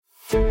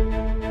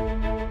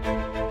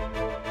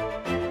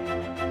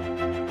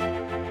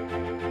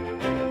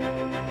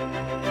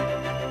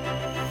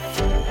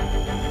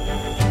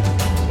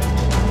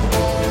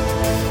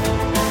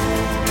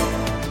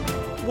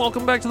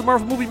welcome back to the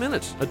Marvel Movie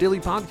Minute, a daily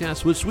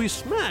podcast which we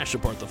smash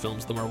apart the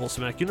films of the Marvel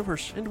Cinematic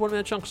Universe into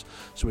one-minute chunks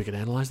so we can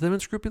analyze them in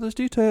scrupulous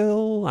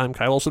detail. I'm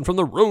Kyle Olson from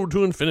the Road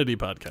to Infinity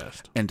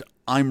podcast. And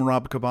I'm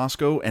Rob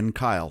Cabasco. And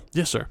Kyle.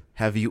 Yes, sir.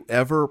 Have you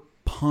ever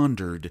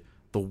pondered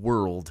the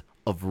world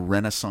of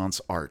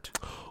Renaissance art?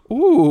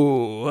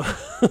 Ooh.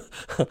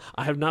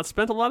 I have not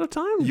spent a lot of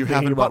time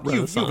thinking about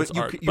Renaissance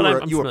art, but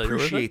I'm you familiar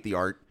appreciate with it. the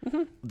art,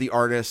 the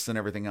artists, and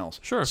everything else.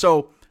 Sure.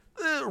 So,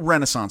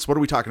 Renaissance, what are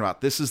we talking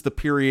about? This is the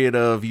period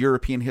of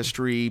European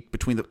history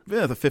between the 15th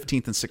and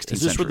 16th centuries.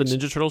 Is this where the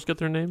Ninja Turtles get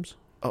their names?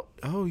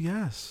 Oh,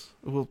 yes.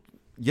 Well,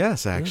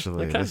 yes,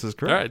 actually. Okay. This is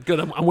correct. All right, good.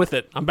 I'm with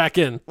it. I'm back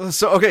in.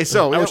 So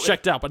I was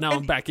checked out, but now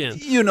I'm back in.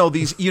 You know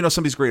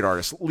some of these great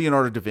artists,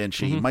 Leonardo da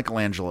Vinci,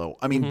 Michelangelo.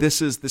 I mean, this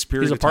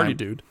period He's a of time. party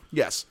dude.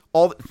 Yes.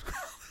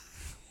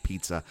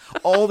 Pizza.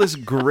 All this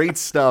great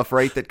stuff,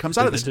 right, that comes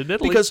out of this.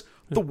 Because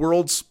the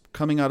world's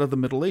coming out of the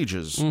Middle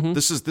Ages.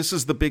 This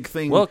is the big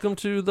thing. Welcome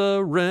to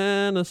the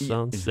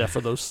Renaissance. Yeah,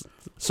 for those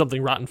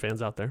Something Rotten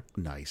fans out there.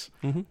 Nice.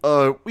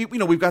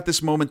 We've got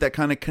this moment that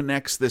kind of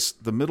connects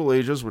the Middle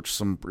Ages, which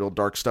some real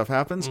dark stuff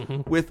happens,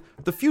 with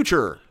the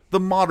future, the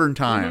modern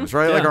times,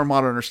 right? Yeah. Like our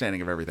modern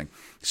understanding of everything.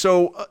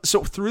 So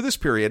through this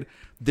period,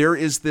 there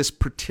is this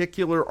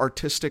particular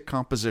artistic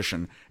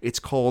composition. It's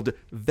called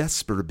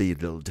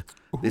Vesperbild.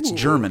 It's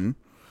German.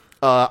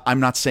 I'm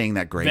not saying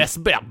that great.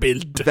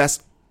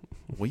 Vesperbild.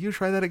 Will you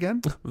try that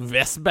again?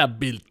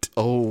 Vesperbild.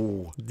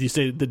 Oh. You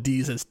say the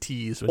D's as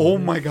T's. Oh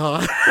my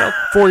God. Well,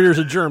 4 years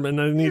of German.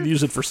 I need to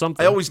use it for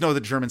something. I always know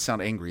that Germans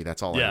sound angry.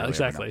 That's all I really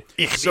exactly.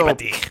 Ever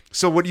know.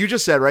 So what you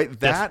just said, right?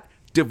 That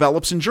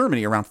develops in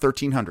Germany around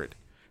 1300.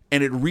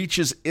 And it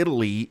reaches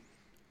Italy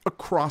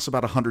across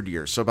about 100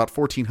 years. So about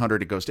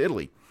 1400 it goes to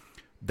Italy.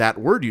 That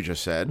word you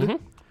just said,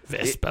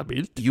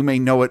 Vesperbild. you may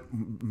know it,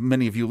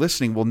 many of you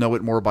listening will know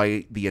it more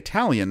by the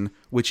Italian,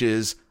 which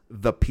is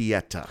the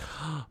Pieta.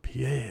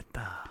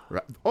 Pieta.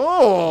 Right.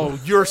 Oh,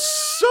 you're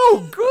so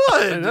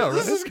good. I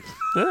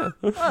know,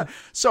 right?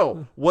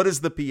 So, what is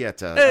the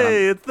Pieta?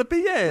 Hey, it's the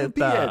Pieta.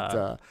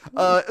 Pieta.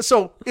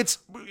 So, it's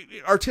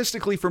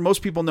artistically, for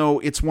most people know,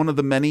 it's one of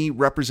the many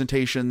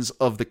representations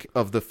of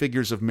the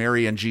figures of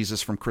Mary and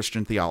Jesus from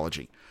Christian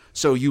theology.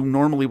 So, you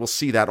normally will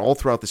see that all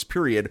throughout this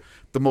period.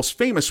 The most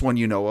famous one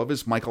you know of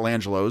is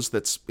Michelangelo's.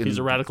 He's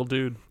a radical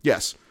dude.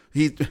 Yes.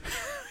 He's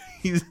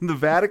in the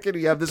Vatican.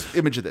 You have this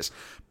image of this.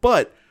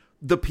 But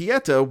the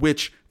Pieta,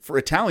 which for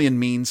Italian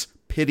means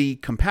pity,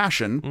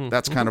 compassion.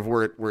 That's kind of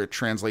where it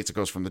translates. It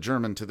goes from the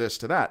German to this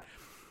to that.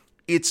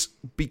 It's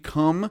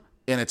become,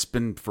 and it's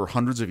been for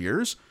hundreds of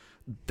years,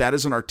 that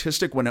is an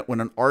artistic, when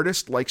an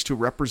artist likes to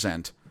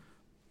represent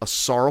a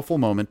sorrowful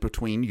moment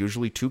between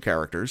usually two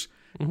characters,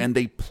 and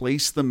they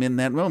place them in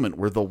that moment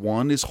where the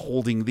one is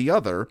holding the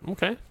other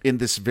in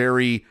this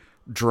very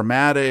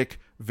dramatic,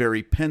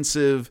 very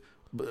pensive,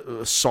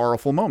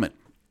 sorrowful moment.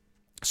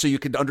 So you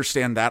could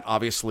understand that,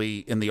 obviously,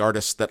 in the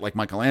artists that, like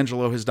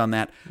Michelangelo has done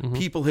that.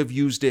 People have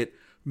used it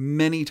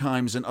many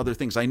times in other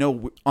things. I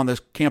know on the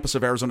campus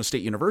of Arizona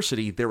State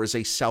University, there is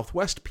a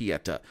Southwest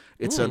Pieta.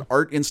 It's an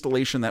art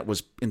installation that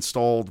was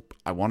installed,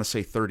 I want to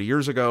say 30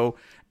 years ago,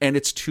 and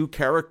it's two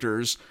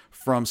characters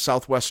from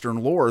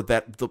Southwestern lore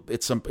that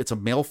it's a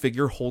male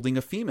figure holding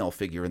a female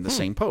figure in the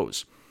same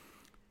pose.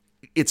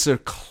 It's a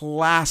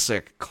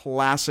classic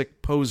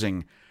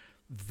posing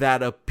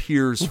that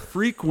appears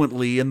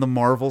frequently in the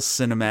Marvel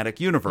Cinematic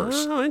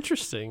Universe. Oh,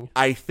 interesting.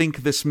 I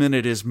think this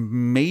minute is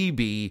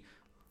maybe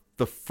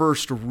the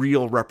first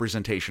real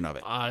representation of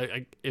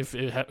it. If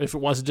it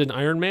wasn't an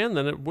Iron Man,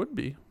 then it would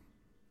be.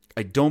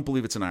 I don't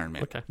believe it's an Iron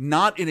Man. Okay.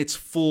 Not in its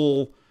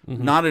full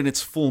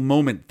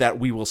moment that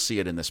we will see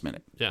it in this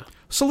minute. Yeah.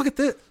 So look at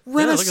this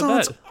Renaissance. Look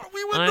at that.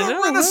 We went to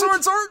a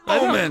Renaissance art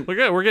moment.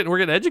 We're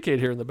getting educated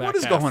here in the back. What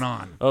is going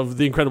on? Of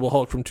The Incredible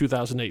Hulk from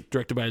 2008,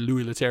 directed by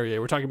Louis Leterrier.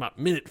 We're talking about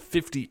minute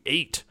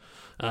 58.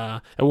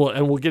 And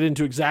we'll get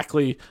into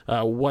exactly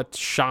what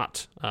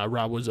shot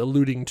Rob was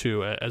alluding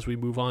to as we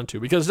move on to,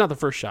 because it's not the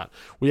first shot.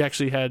 We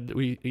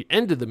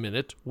ended the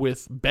minute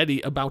with Betty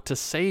about to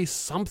say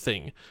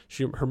something.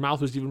 Her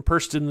mouth was even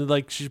pursed in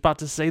like she's about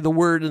to say the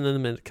word, and then the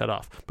minute cut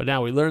off. But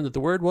now we learned that the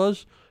word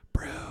was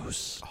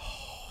Bruce. Oh.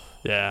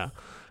 Yeah,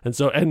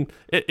 and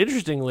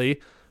interestingly,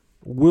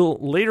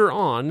 later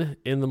on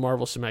in the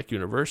Marvel Cinematic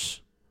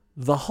Universe,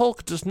 the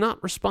Hulk does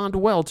not respond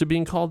well to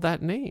being called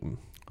that name.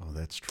 Oh,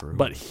 that's true.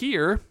 But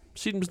here,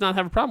 she does not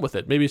have a problem with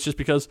it. Maybe it's just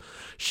because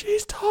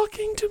she's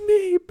talking to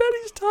me.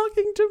 Betty's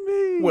talking to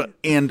me. Well,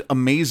 and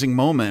amazing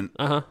moment.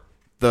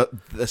 The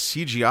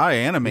CGI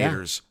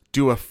animators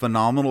do a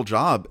phenomenal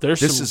job. There's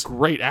some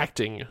great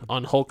acting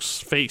on Hulk's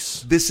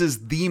face. This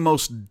is the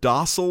most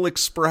docile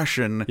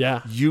expression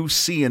you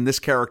see in this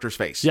character's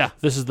face. Yeah,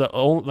 this is pretty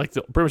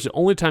much the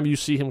only time you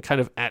see him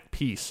kind of at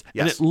peace.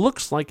 Yes. And it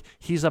looks like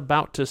he's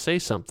about to say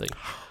something.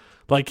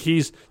 Like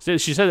she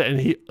said it, and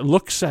he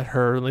looks at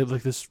her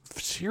like this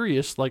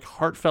serious, like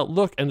heartfelt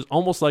look, and it's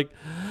almost like,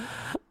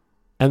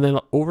 and then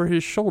over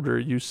his shoulder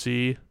you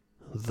see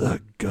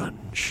the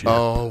gunship.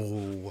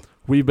 Oh,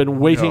 We've been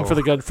waiting for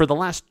the gun for the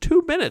last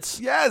 2 minutes.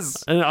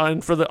 Yes.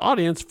 And for the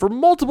audience, for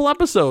multiple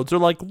episodes. They're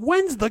like,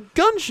 when's the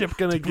gunship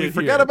going to get here? We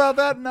forgot about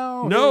that?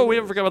 No. No, we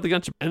haven't forgot about the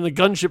gunship. And the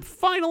gunship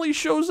finally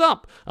shows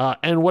up.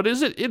 And what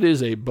is it? It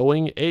is a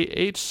Boeing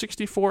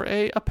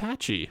AH-64A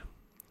Apache.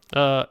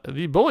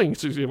 The Boeing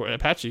 64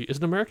 Apache is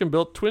an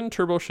American-built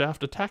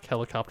twin-turboshaft attack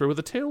helicopter with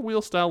a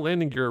tail-wheel-style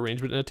landing gear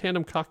arrangement and a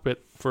tandem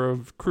cockpit for a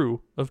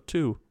crew of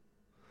 2.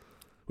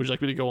 Would you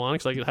like me to go on?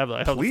 Because I have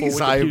the full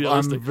Wikipedia I'm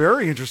listing.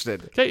 very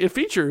interested. Okay, it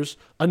features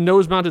a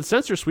nose-mounted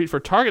sensor suite for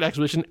target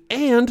acquisition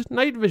and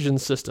night vision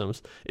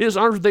systems. It is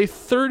armed with a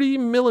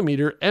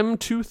 30mm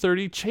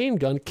M230 chain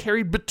gun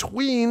carried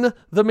between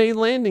the main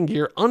landing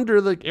gear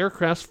under the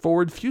aircraft's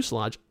forward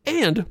fuselage.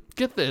 And,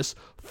 get this,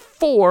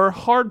 4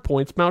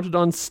 hardpoints mounted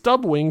on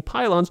stub wing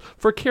pylons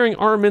for carrying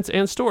armaments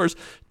and stores.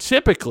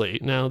 Typically,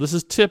 now this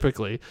is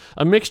typically,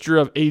 a mixture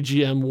of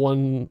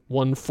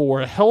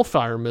AGM-114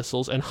 Hellfire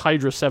missiles and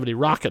Hydra 70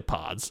 rocket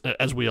pods,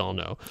 as we all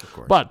know. Of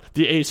course. But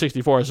the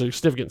AH-64 has a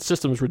significant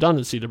systems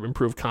redundancy to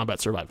improve combat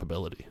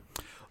survivability.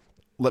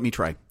 Let me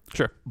try.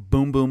 Sure.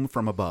 Boom, boom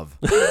from above.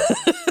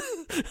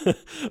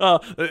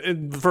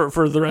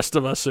 For the rest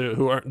of us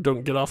who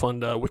don't get off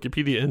on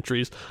Wikipedia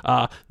entries,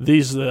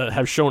 these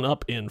have shown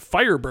up in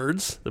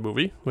Firebirds, the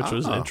movie, which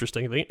was an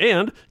interesting thing,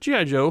 and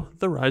G.I. Joe: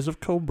 The Rise of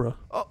Cobra.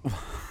 Oh.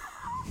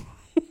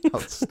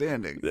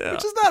 Outstanding. Yeah.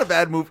 Which is not a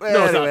bad move. No,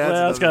 it's anyway,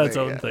 not. It's got its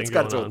thing. own Yeah, thing it's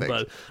got its going own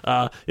on.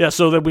 thing. But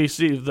so that we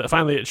see that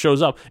finally it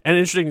shows up. And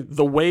interesting,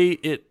 the way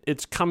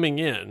it's coming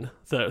in,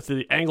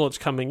 the angle it's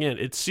coming in,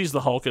 it sees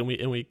the Hulk, and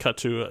we cut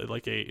to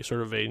like a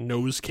sort of a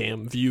nose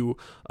cam view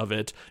of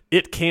it.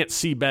 It can't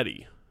see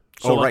Betty.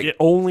 So right. It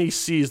only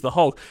sees the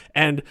Hulk.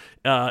 And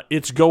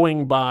it's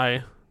going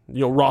by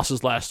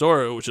Ross's last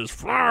order, which is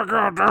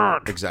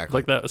Exactly.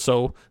 like that.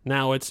 So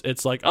now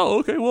it's like, oh,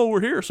 okay, well, we're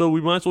here, so we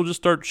might as well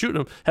just start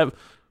shooting them.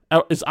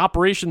 Is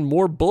Operation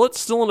More Bullets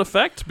still in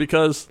effect?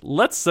 Because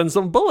let's send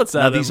some bullets at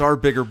Now, them. these are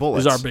bigger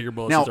bullets. These are bigger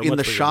bullets. Now, These are in much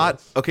the bigger shot,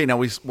 bullets. okay, now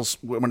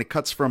when it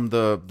cuts from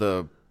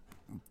the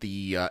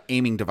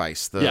aiming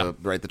device,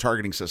 the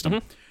targeting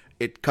system,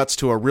 it cuts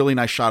to a really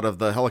nice shot of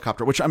the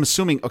helicopter, which I'm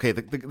assuming, okay,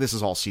 this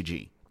is all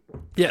CG.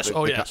 Yes.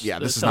 Yes. Yeah,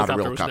 this is helicopter not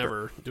a real was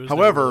copter.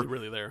 However, However,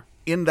 really there.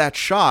 In that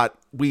shot,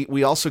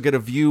 we also get a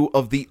view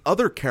of the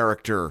other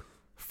character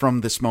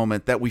from this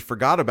moment that we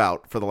forgot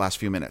about for the last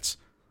few minutes.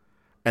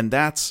 And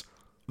that's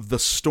the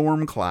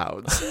storm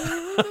clouds.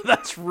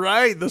 That's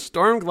right. The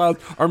storm clouds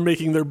are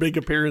making their big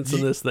appearance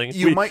in this thing.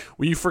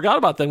 You forgot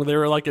about them. They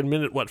were like in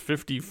minute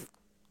 52?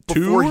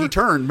 Before he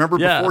turned. Remember,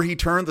 Yeah. before he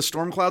turned, the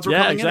storm clouds were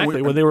Yeah, coming exactly.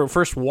 in? When they were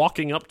first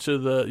walking up to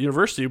the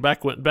university,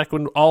 back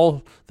when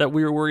all that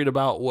we were worried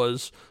about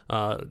was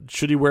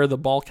should he wear the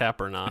ball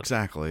cap or not?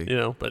 Exactly.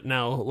 But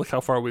now look how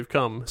far we've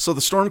come. So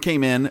the storm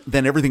came in,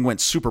 then everything went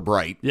super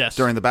bright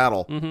during the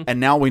battle, and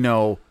now we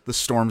know the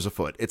storm's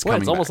afoot. It's coming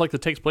It's almost back. like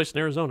it takes place in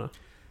Arizona.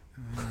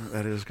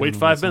 That is Wait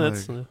 5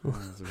 minutes.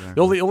 The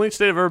only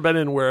state I've ever been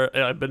in where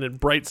I've been in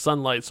bright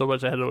sunlight so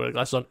much I had to wear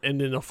glasses on,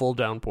 and in a full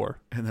downpour.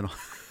 And then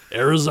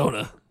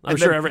Arizona. I'm And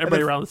sure then- everybody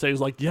and then- around the state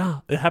is like, yeah,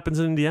 it happens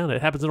in Indiana,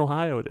 it happens in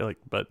Ohio,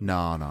 but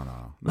no, not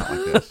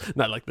like this.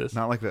 not like this.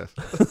 Not like this.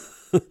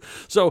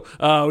 So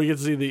we get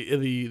to see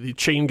the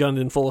chain gun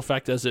in full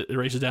effect as it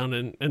races down,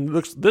 and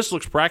this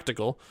looks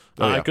practical.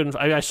 Oh, yeah.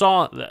 I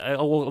saw.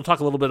 We'll talk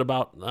a little bit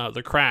about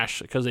the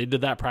crash because they did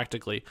that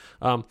practically.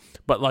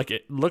 But like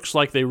it looks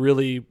like they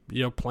really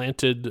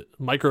planted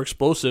micro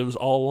explosives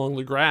all along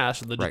the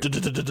grass and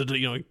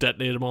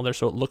detonated them all there.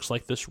 So it looks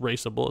like this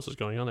race of bullets is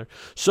going on there.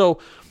 So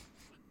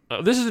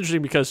this is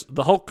interesting because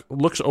the Hulk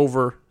looks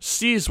over,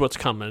 sees what's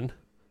coming.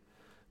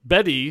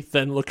 Betty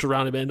then looks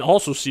around him and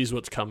also sees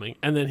what's coming,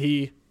 and then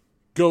he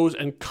goes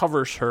and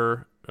covers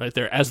her right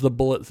there as the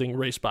bullet thing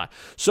raced by.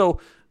 So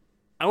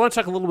I want to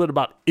talk a little bit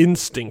about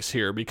instincts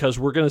here because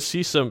we're going to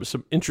see some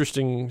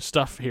interesting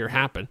stuff here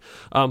happen.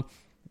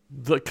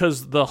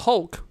 Because the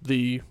Hulk,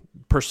 the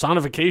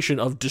personification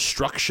of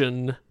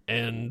destruction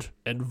and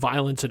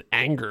violence and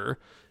anger,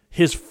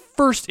 his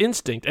first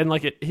instinct, and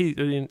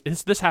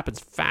this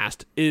happens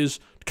fast, is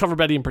to cover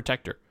Betty and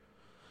protect her.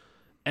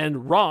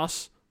 And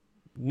Ross,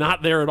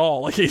 not there at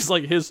all. He's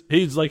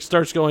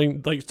starts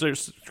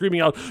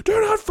screaming out,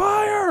 "Do not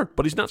fire!"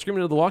 But he's not screaming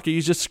into the walkie.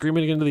 He's just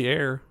screaming into the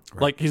air.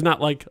 Right. He's not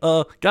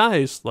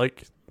guys,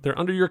 they're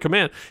under your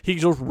command.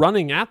 He's just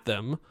running at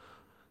them,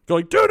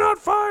 going, "Do not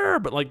fire!"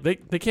 But they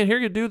can't hear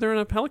you, dude. They're in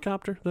a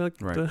helicopter.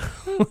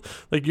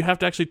 You have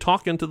to actually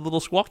talk into the little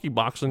squawky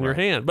box in your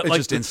hand. But it's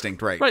just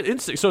instinct, right? Right,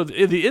 instinct. So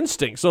the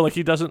instinct. So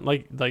he doesn't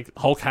like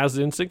Hulk has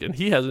the instinct and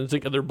he has the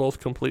instinct, and they're both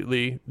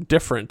completely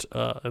different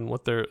in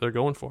what they're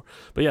going for.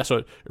 But yeah, so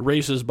it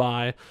races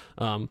by.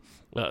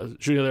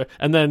 Shooting there,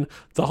 and then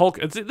the Hulk.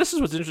 This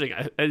is what's interesting.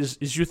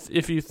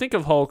 If you think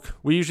of Hulk,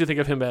 we usually think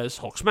of him as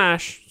Hulk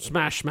smash,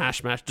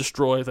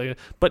 destroy.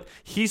 But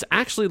he's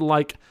actually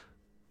like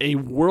a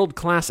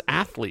world-class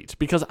athlete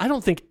because I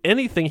don't think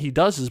anything he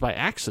does is by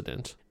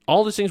accident.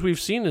 all the things we've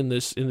seen in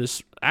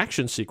this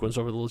action sequence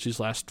over these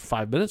last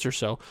 5 minutes or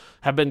so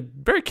have been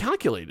very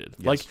calculated.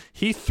 Yes. Like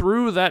he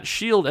threw that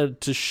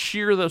shield to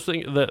shear those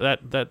thing that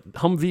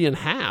Humvee in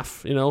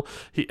half.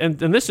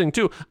 And this thing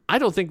too. I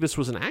don't think this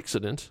was an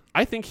accident.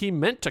 I think he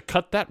meant to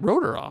cut that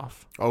rotor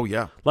off. Oh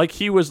yeah. Like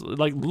he was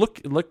like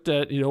looked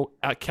at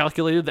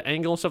calculated the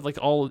angle and stuff. Like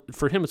all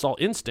for him, it's all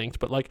instinct.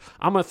 But like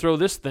I'm gonna throw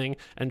this thing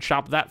and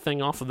chop that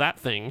thing off of that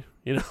thing.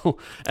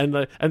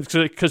 And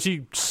because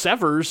he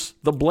severs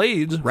the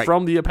blades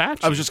from the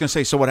Apache. I was just going to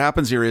say, so what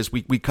happens here is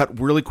we cut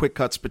really quick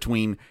cuts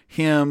between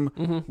him,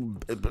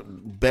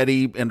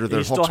 Betty under the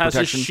he Hulk's still has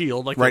protection. his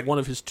shield, like right. one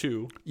of his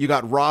two. You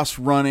got Ross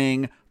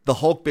running. The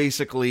Hulk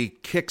basically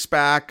kicks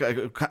back,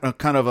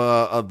 kind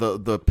of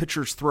the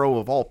pitcher's throw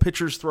of all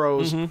pitcher's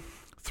throws.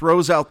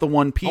 Throws out the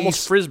one piece,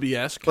 almost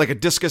Frisbee-esque, like a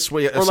discus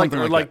way, or something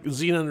like that.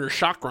 Xena under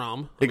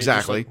Chakram.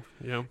 Exactly.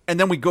 And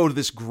then we go to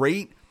this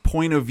great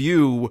point of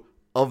view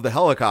of the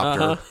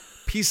helicopter.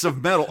 Piece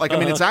of metal. Like, I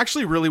mean, it's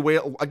actually really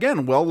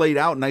well laid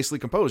out, nicely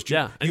composed.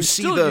 And you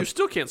see you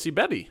still can't see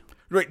Betty.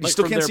 Right, you like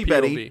still from can't their see POV.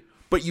 Betty,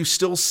 but you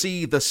still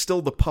see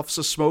the puffs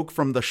of smoke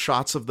from the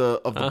shots of the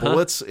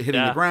bullets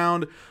hitting the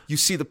ground. You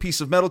see the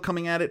piece of metal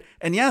coming at it,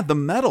 and the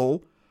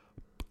metal,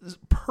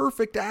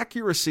 perfect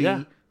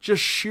accuracy.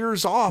 Just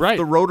shears off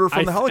the rotor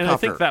from the helicopter. And I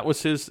think that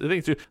was his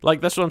thing too. Like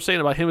that's what I'm saying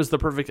about him as the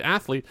perfect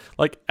athlete.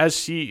 Like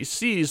as he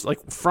sees,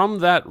 like from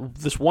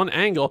this one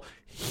angle,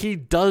 he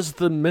does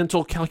the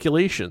mental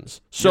calculations.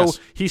 So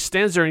he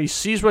stands there and he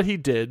sees what he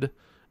did,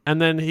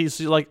 and then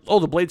he's like, "Oh,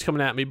 the blade's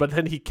coming at me," but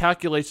then he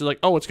calculates like,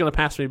 "Oh, it's going to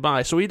pass me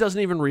by." So he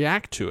doesn't even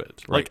react to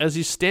it. Like as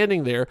he's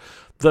standing there,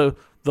 the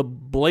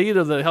blade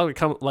of the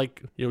helicopter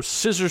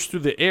scissors through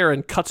the air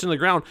and cuts into the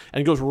ground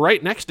and goes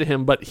right next to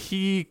him, but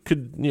he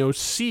could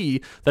see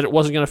that it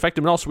wasn't going to affect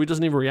him at all, so he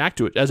doesn't even react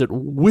to it as it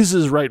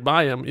whizzes right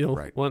by him.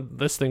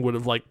 This thing would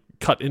have like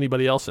cut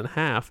anybody else in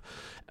half,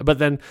 but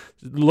then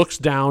looks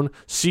down,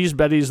 sees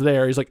Betty's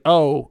there. He's like,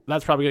 "Oh,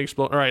 that's probably going to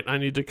explode. All right, I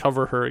need to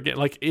cover her again."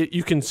 Like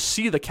you can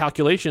see the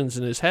calculations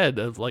in his head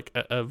of like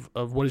of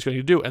what he's going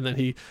to do, and then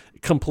he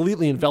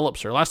completely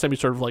envelops her. Last time he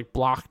sort of like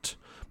blocked.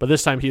 But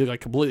this time he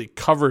like completely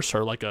covers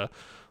her like a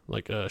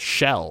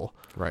shell,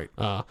 right?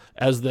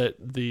 As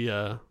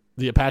the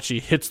Apache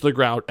hits the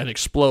ground and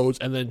explodes,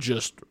 and then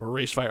just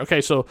erase fire. Okay,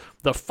 so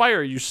the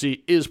fire you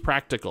see is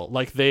practical.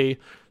 Like they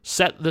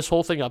set this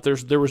whole thing up.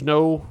 There was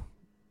no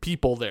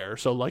people there,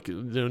 so like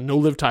no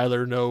Liv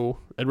Tyler, no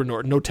Edward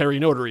Norton, no Terry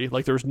Notary.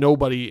 Like there was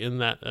nobody in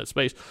that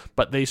space.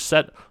 But they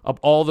set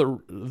up all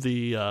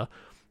the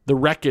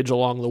wreckage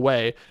along the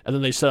way, and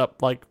then they set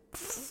up like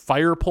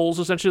fire poles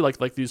essentially,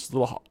 like these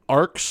little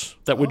arcs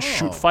that would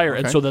shoot fire.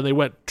 Okay. And so then they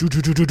went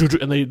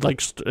and they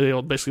like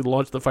basically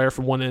launched the fire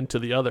from one end to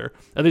the other,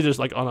 and they just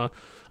like on a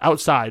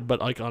outside, but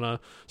like on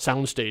a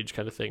soundstage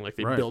kind of thing, like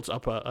they built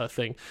up a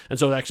thing. And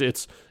so actually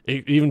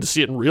even to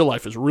see it in real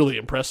life is really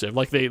impressive.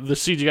 Like the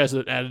CG guys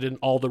that added in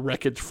all the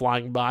wreckage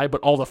flying by, but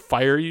all the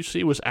fire you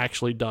see was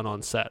actually done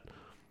on set.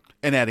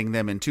 And adding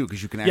them in too,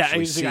 because you can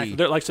actually see.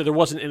 Like I said, there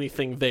wasn't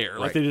anything there.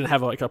 Like they didn't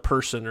have like a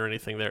person or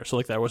anything there. So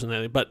like that wasn't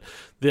anything. But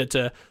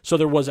that so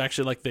there was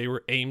actually like they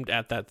were aimed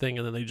at that thing,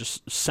 and then they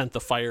just sent the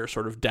fire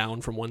sort of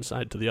down from one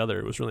side to the other.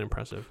 It was really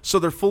impressive. So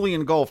they're fully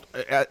engulfed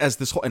as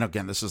this whole. And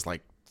again, this is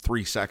like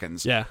 3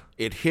 seconds. Yeah.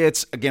 It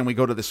hits again. We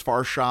go to this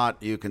far shot.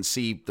 You can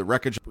see the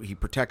wreckage. He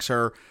protects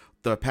her.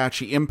 The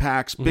Apache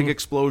impacts. Big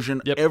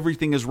explosion. Yep.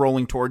 Everything is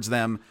rolling towards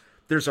them.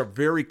 There's a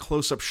very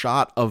close up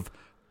shot of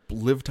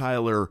Liv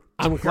Tyler.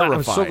 I'm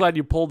so glad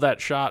you pulled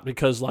that shot,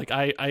 because like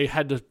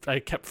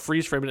I kept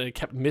freeze framing it and I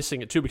kept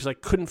missing it too, because I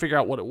couldn't figure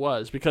out what it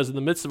was, because in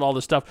the midst of all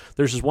this stuff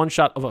there's this one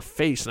shot of a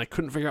face and I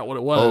couldn't figure out what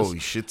it was. Oh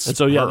shit. And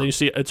so then you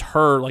see it's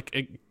her,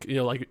 like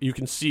like you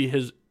can see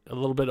a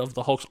little bit of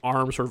the Hulk's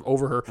arm sort of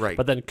over her, right,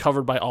 but then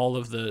covered by all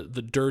of the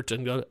dirt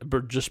and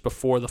just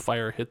before the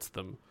fire hits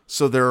them.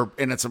 So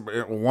it's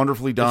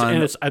wonderfully done.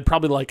 And it's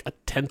probably like a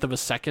tenth of a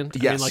second.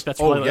 Yes. I mean, like that's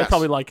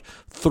probably like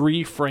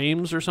 3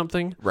 frames or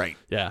something. Right.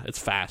 Yeah, it's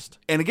fast.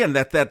 And again,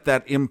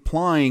 that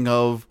implying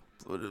of,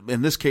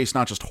 in this case,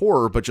 not just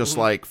horror, but just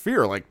like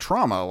fear, like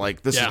trauma,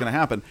 like this is going to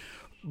happen.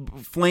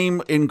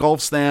 Flame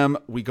engulfs them.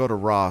 We go to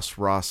Ross.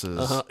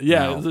 Ross's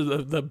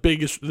the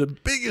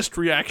biggest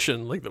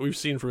reaction like that we've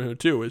seen from him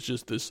too is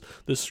just this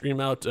scream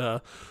out.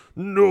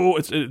 No,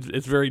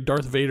 it's very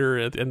Darth Vader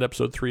at the end of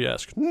episode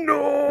 3-esque.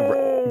 No.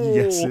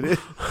 Yes, it is.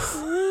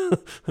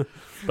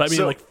 But I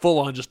mean, like full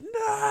on, just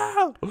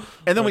no.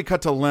 And then we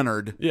cut to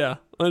Leonard. Yeah,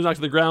 Leonard's knocked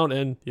to the ground,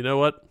 and you know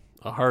what?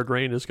 A hard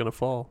rain is going to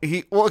fall.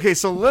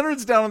 So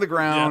Leonard's down on the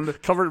ground,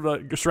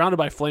 surrounded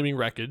by flaming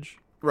wreckage.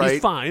 Right,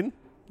 he's fine.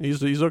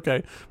 He's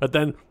okay. But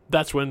then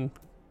that's when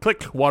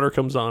click, water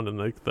comes on, and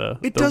like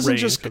it doesn't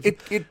just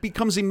it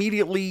becomes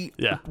immediately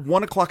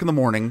 1 o'clock in the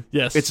morning.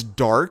 Yes, it's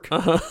dark.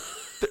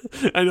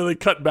 I know they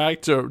cut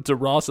back to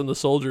Ross and the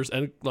soldiers,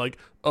 and like,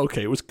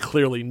 okay, it was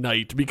clearly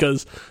night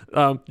because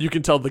you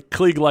can tell the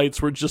Klieg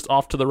lights were just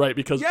off to the right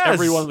because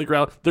everyone on the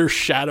ground, their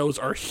shadows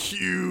are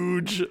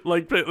huge.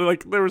 Like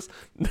there was,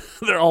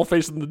 they're all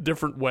facing the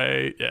different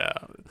way. Yeah,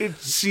 it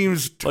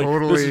seems like,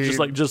 totally this is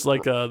just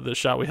like the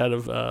shot we had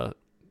of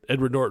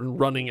Edward Norton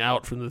running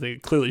out from the thing,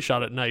 clearly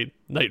shot at night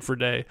for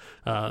day.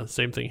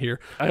 Same thing here.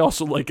 I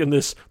also like in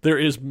this, there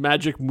is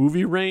magic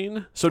movie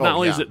rain. So not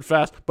only is it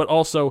fast, but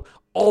also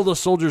all the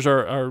soldiers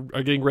are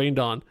getting rained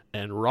on,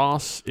 and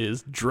Ross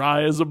is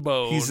dry as a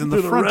bone. He's in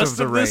the front rest of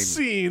the of rain. This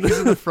scene. He's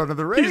in the front of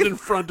the rain. He's in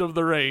front of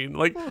the rain.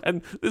 Like,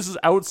 and this is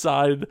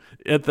outside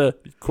at the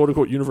quote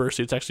unquote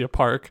university. It's actually a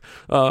park,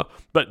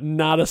 but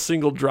not a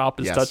single drop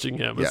is touching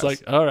him. It's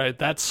like, all right,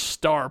 that's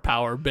star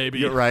power, baby.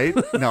 You're right?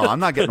 No, I'm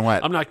not getting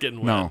wet. I'm not getting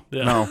wet. No,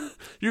 Yeah. no.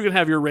 You can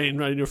have your rain,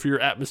 right, for your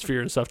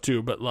atmosphere and stuff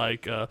too, but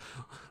like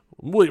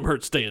William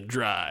Hurt staying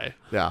dry.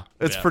 Yeah,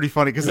 it's pretty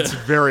funny because it's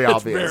very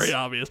obvious. It's very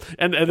obvious,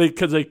 and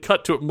because they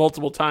cut to it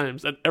multiple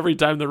times, and every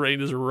time the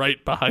rain is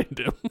right behind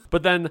him.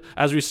 But then,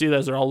 as we see that,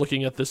 as they're all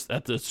looking at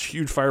this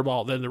huge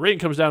fireball, then the rain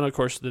comes down. Of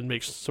course, then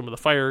makes some of the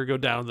fire go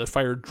down. The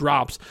fire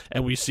drops,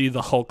 and we see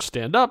the Hulk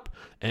stand up,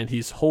 and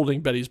he's holding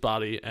Betty's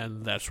body,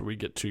 and that's where we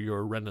get to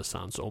your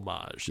Renaissance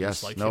homage. Yes,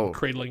 it's like him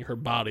cradling her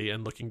body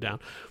and looking down.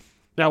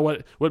 Now,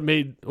 what it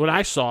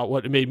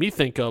made me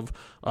think of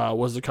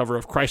was the cover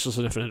of Crisis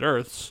on Infinite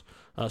Earths.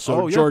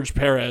 George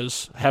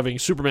Perez having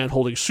Superman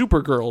holding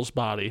Supergirl's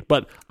body,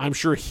 but I'm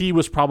sure he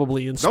was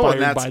probably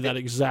inspired by that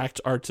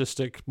exact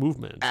artistic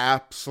movement.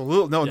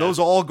 Absolutely. No, those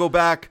all go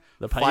back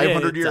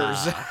 500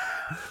 years.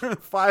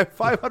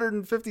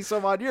 550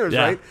 some odd years,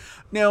 right?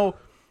 Now,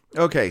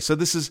 okay, so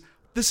this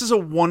is a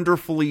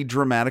wonderfully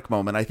dramatic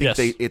moment. I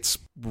think it's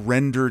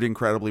rendered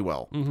incredibly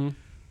well. Mm-hmm.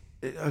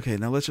 Okay,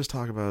 now let's just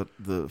talk about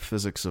the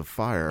physics of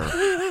fire.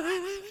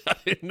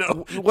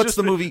 No, what's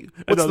the movie?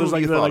 What's the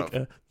movie you thought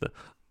of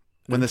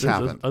when this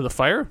happened? The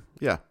fire?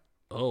 Yeah.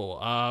 Oh,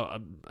 I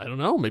don't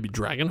know. Maybe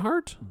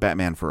Dragonheart?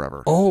 Batman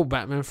Forever. Oh,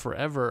 Batman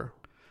Forever.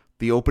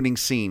 The opening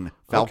scene,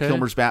 Val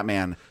Kilmer's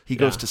Batman. He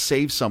goes to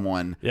save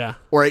someone. Yeah.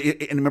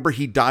 And remember,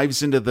 he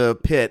dives into the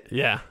pit.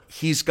 Yeah.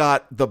 He's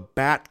got the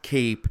bat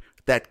cape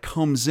that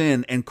comes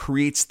in and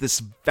creates this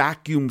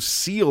vacuum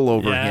seal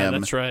over him. Yeah,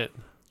 that's right.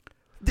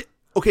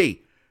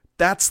 Okay,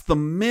 that's the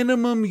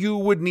minimum you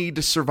would need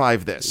to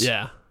survive this.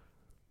 Yeah.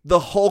 The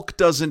Hulk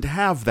doesn't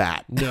have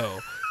that. No.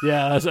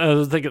 Yeah, that's what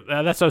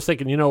I was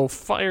thinking.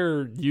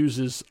 Fire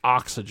uses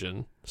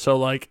oxygen. So,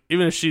 like,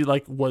 even if she,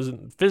 like,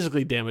 wasn't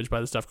physically damaged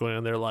by the stuff going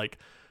on there, like,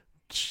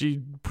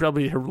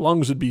 her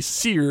lungs would be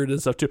seared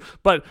and stuff, too.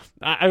 But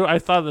I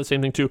thought of the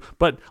same thing, too.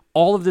 But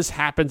all of this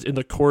happens in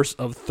the course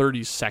of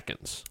 30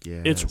 seconds.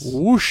 Yes. It's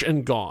whoosh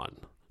and gone.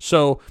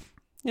 So,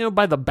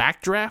 by the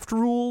backdraft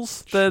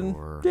rules, then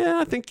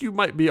I think you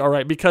might be all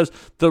right because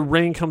the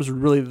rain comes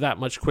really that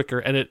much quicker,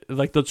 and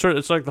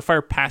it's like the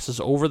fire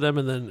passes over them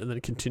and then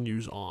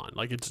continues on.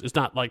 Like it's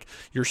not like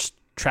you're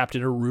trapped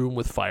in a room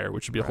with fire,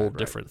 which would be a whole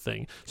different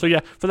thing. So yeah,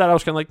 for that I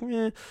was kind of like,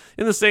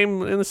 in the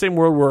same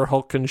world where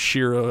Hulk can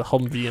shear a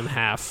Humvee in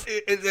half.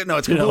 No,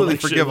 it's completely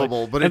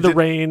forgivable, but the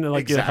rain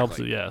it helps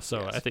it. Yeah, so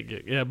yes. I think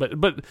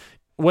but.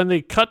 When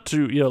they cut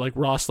to, like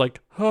Ross, like,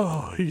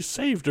 oh, he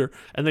saved her,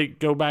 and they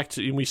go back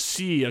to, and we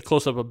see a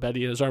close up of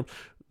Betty in his arm,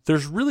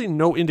 there's really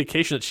no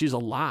indication that she's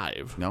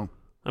alive. No.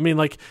 I mean,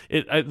 like,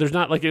 there's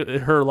not like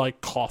her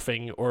like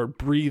coughing or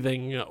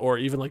breathing or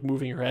even like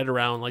moving her head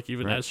around, like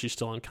even as she's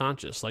still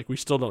unconscious. Like, we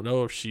still don't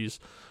know if she's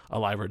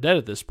alive or dead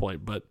at this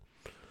point, but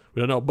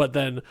we don't know. But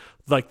then,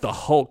 like, the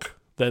Hulk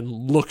then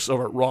looks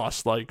over at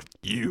Ross like,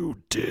 you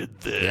did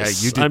this.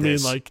 Yeah, you did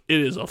this. I mean, like,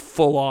 it is a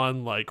full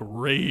on like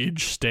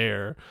rage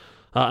stare.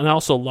 And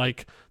also,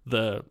 like,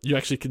 you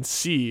actually can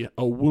see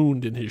a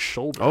wound in his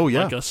shoulder. Oh,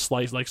 yeah. Like a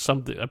slice, like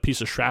a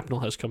piece of shrapnel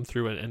has come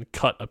through and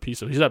cut a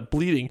piece of it. He's not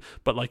bleeding,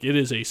 but, like, it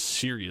is a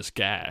serious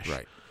gash.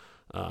 Right.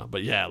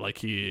 But, yeah, like,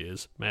 he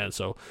is, man.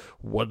 So,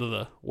 what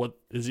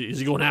is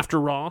he going after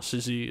Ross?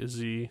 Is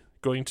he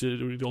going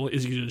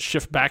to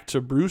shift back to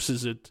Bruce?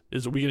 Is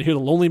we going to hear the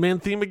Lonely Man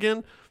theme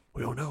again?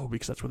 We don't know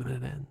because that's where the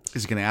minute ends.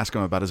 Is he going to ask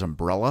him about his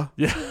umbrella?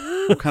 Yeah.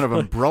 What kind of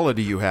umbrella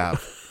do you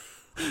have?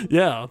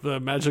 Yeah, the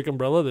magic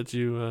umbrella that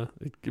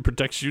it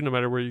protects you no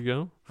matter where you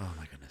go. Oh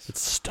my goodness, it's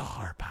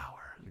star power.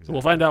 Exactly. So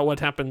we'll find out what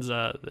happens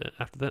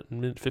after that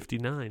in minute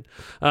 59.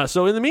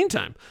 So in the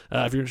meantime,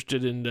 if you're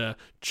interested in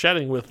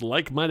chatting with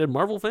like-minded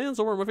Marvel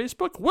fans over on my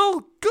Facebook,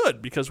 well, good,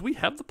 because we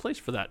have the place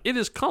for that. It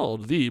is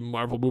called the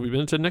Marvel Movie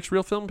Minute and Next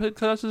Real Film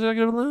Podcast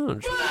Executive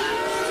Lounge.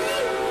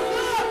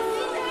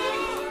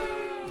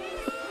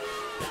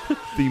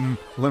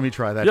 Let me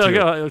try that.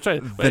 Yeah, try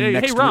it.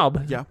 Hey,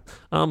 Rob. Yeah.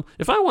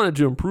 If I wanted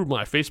to improve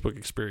my Facebook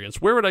experience,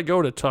 where would I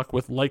go to talk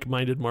with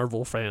like-minded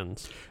Marvel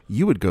fans?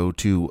 You would go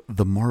to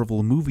the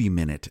Marvel Movie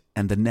Minute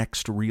and the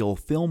Next Real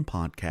Film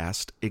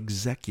Podcast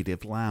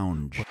Executive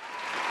Lounge.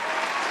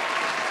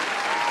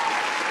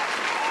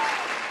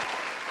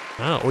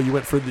 Oh, well, you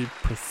went for the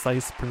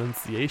precise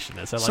pronunciation.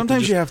 As I like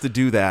Sometimes to you have to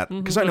do that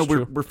because I know that's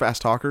true. we're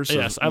fast talkers. So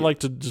Yes, I like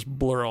to just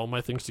blur all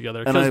my things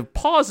together. And Because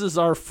pauses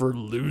are for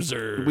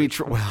losers.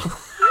 well,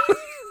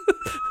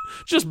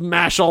 Just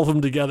mash all of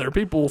them together.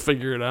 People will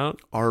figure it out.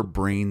 our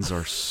brains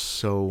are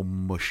so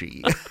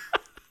mushy.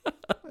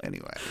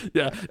 Anyway,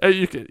 Yeah,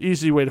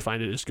 easy way to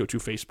find it is go to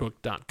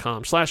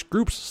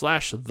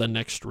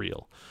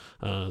facebook.com/groups/thenextreel.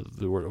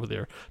 We're over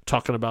there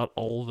talking about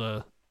all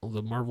the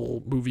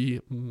Marvel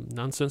movie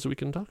nonsense that we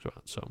can talk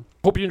about. So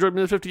hope you enjoyed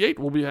minute 58.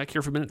 We'll be back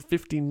here for minute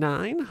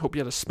 59. Hope you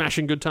had a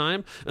smashing good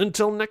time.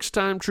 Until next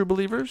time, true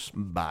believers.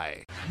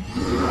 bye.